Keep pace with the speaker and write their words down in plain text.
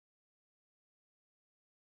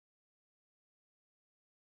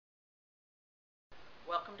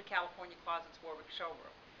Welcome to California Closets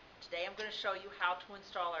Showroom. Today I'm going to show you how to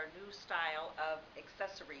install our new style of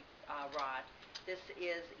accessory rod. This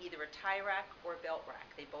is either a tie rack or a belt rack.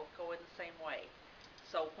 They both go in the same way.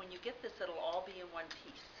 So when you get this, it'll all be in one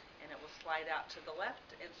piece, and it will slide out to the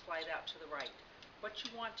left and slide out to the right. What you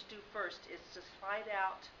want to do first is to slide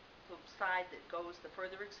out the side that goes the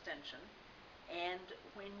further extension, and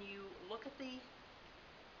when you look at the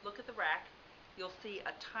rack, you'll see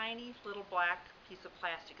a tiny little black piece of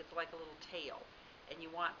plastic. It's like a little tail, and you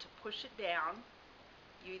want to push it down.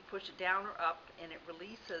 You push it down or up, and it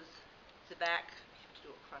releases the back. I have to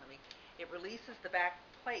do it in front of me. It releases the back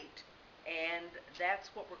plate, and that's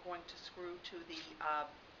what we're going to screw to the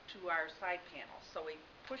to our side panel. So we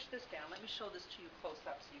push this down. Let me show this to you close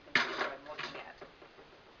up so you can see what I'm looking at.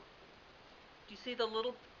 Do you see the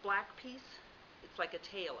little black piece? It's like a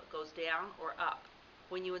tail. It goes down or up.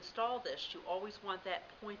 When you install this, you always want that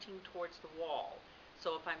pointing towards the wall.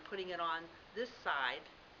 So if I'm putting it on this side,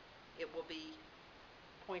 it will be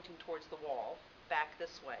pointing towards the wall, back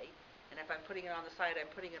this way. And if I'm putting it on the side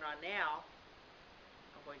I'm putting it on now,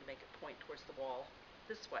 I'm going to make it point towards the wall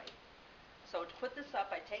this way. So to put this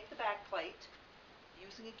up, I take the back plate,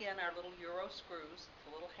 using again our little Euro screws,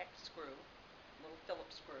 the little hex screw, little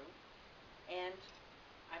Phillips screw, and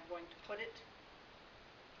I'm going to put it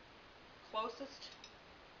closest.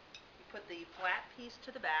 Put the flat piece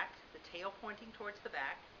to the back, the tail pointing towards the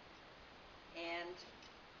back, and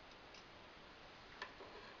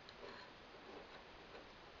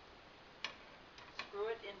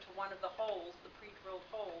screw it into one of the holes, the pre-drilled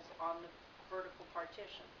holes on the vertical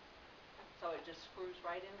partition. So it just screws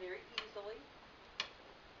right in very easily.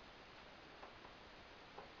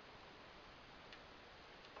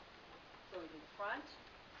 So we do the front,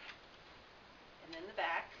 and then the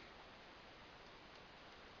back.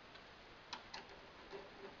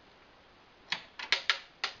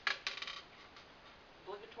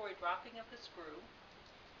 Obligatory dropping of the screw.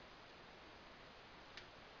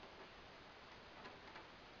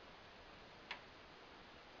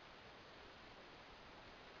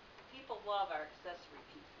 People love our accessory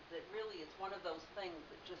pieces. It really is one of those things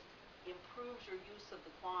that just improves your use of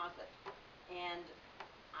the closet. And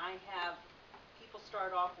I have people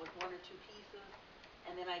start off with one or two pieces,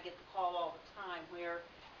 and then I get the call all the time where,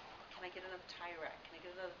 can I get another tie rack? Can I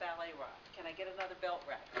get another ballet rod? Can I get another belt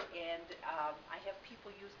rack? And I have people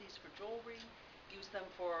use these for jewelry, use them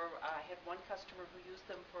for, I had one customer who used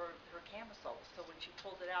them for her camisoles. So when she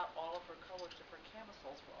pulled it out, all of her colors of her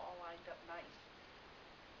camisoles were all lined up nice.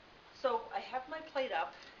 So I have my plate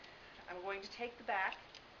up. I'm going to take the back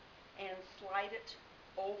and slide it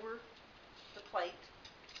over the plate,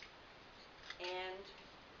 and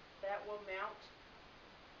that will mount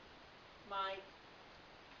my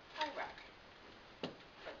tie rack.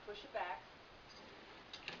 So I push it back,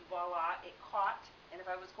 voila, it caught, and if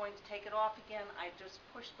I was going to take it off again, I just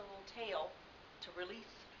push the little tail to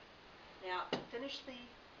release. Now, to finish the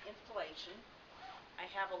installation, I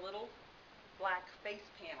have a little black face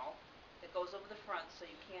panel that goes over the front so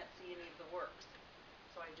you can't see any of the works.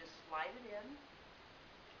 So I just slide it in,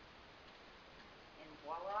 and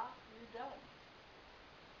voila, you're done.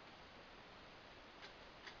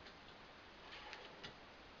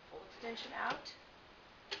 Full extension out,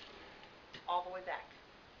 all the way back.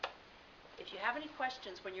 If you have any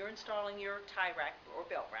questions when you're installing your tie rack or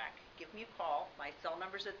belt rack, give me a call. My cell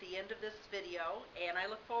number's at the end of this video, and I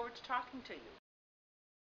look forward to talking to you.